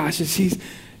my gosh, is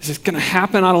this going to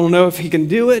happen? I don't know if he can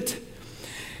do it.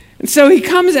 And so he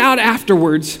comes out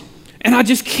afterwards. And I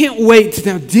just can't wait to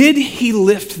know, did he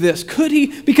lift this? Could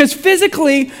he? Because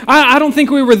physically, I don't think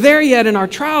we were there yet in our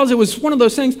trials. It was one of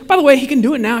those things. By the way, he can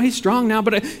do it now. He's strong now.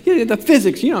 But the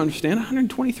physics, you don't understand.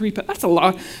 123 pounds, that's a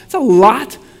lot. That's a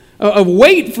lot of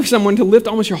weight for someone to lift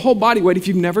almost your whole body weight if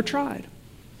you've never tried.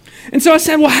 And so I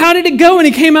said, well, how did it go? And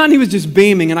he came out and he was just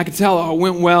beaming. And I could tell, it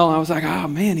went well. And I was like, oh,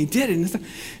 man, he did it.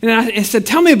 And I said,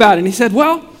 tell me about it. And he said,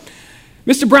 well,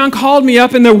 Mr. Brown called me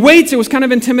up, and the weights, it was kind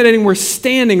of intimidating, were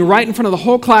standing right in front of the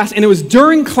whole class, and it was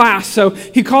during class, so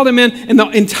he called him in, and the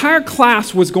entire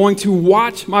class was going to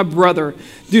watch my brother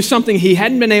do something he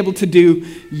hadn't been able to do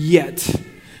yet.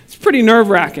 It's pretty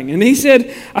nerve-wracking. And he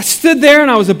said, I stood there, and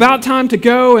I was about time to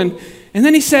go, and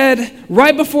then he said,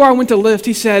 right before I went to lift,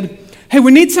 he said, hey,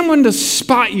 we need someone to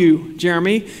spot you,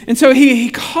 Jeremy. And so he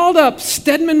called up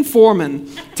Stedman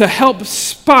Foreman to help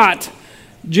spot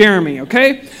Jeremy,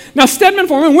 okay? Now, Stedman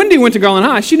Foreman, Wendy went to Garland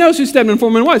High. She knows who Stedman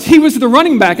Foreman was. He was the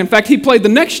running back. In fact, he played the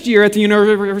next year at the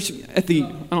University, I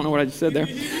don't know what I just said there,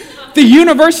 the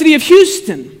University of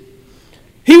Houston.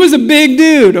 He was a big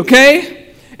dude,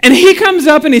 okay? And he comes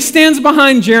up and he stands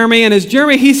behind Jeremy, and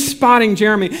he's spotting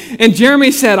Jeremy. And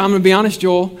Jeremy said, I'm going to be honest,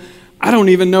 Joel, I don't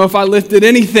even know if I lifted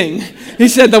anything. He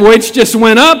said the weights just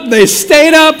went up, they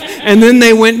stayed up, and then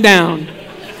they went down.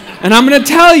 And I'm going to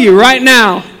tell you right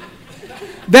now,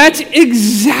 that's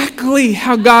exactly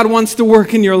how God wants to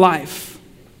work in your life.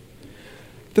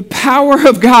 The power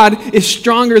of God is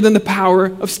stronger than the power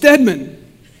of Stedman.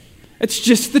 It's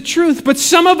just the truth. But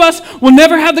some of us will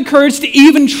never have the courage to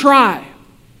even try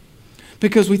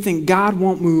because we think God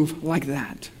won't move like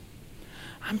that.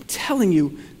 I'm telling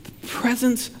you, the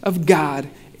presence of God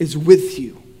is with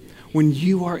you when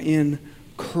you are in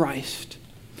Christ.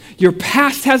 Your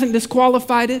past hasn't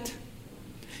disqualified it.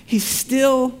 He's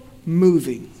still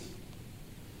moving.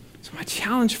 So my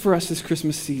challenge for us this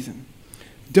Christmas season,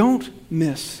 don't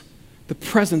miss the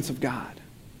presence of God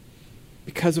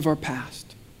because of our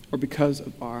past or because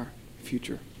of our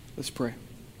future. Let's pray.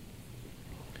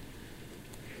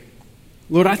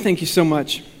 Lord, I thank you so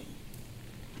much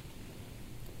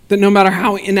that no matter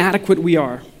how inadequate we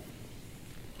are,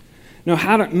 no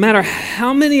matter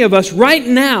how many of us right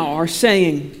now are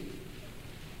saying,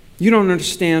 you don't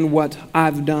understand what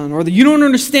I've done, or that you don't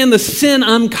understand the sin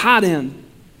I'm caught in.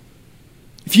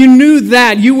 If you knew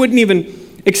that, you wouldn't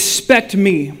even expect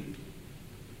me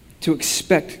to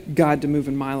expect God to move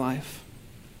in my life.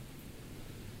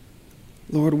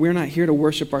 Lord, we're not here to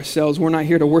worship ourselves. We're not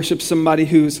here to worship somebody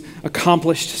who's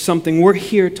accomplished something. We're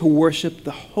here to worship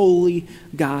the holy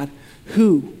God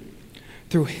who,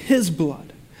 through his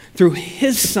blood, through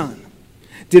his Son,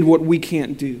 did what we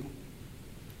can't do.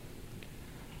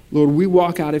 Lord, we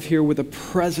walk out of here with a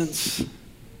presence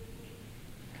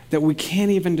that we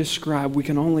can't even describe. We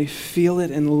can only feel it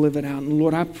and live it out. And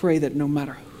Lord, I pray that no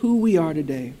matter who we are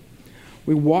today,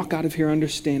 we walk out of here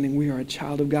understanding we are a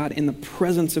child of God in the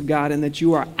presence of God and that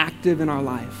you are active in our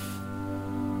life.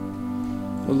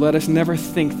 Lord, let us never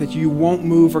think that you won't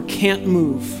move or can't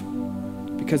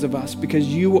move because of us, because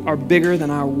you are bigger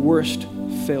than our worst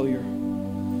failure.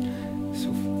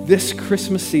 So this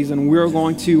Christmas season, we're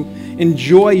going to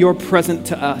enjoy your present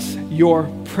to us, your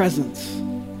presence.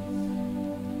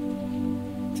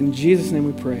 It's in Jesus' name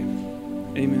we pray.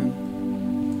 Amen.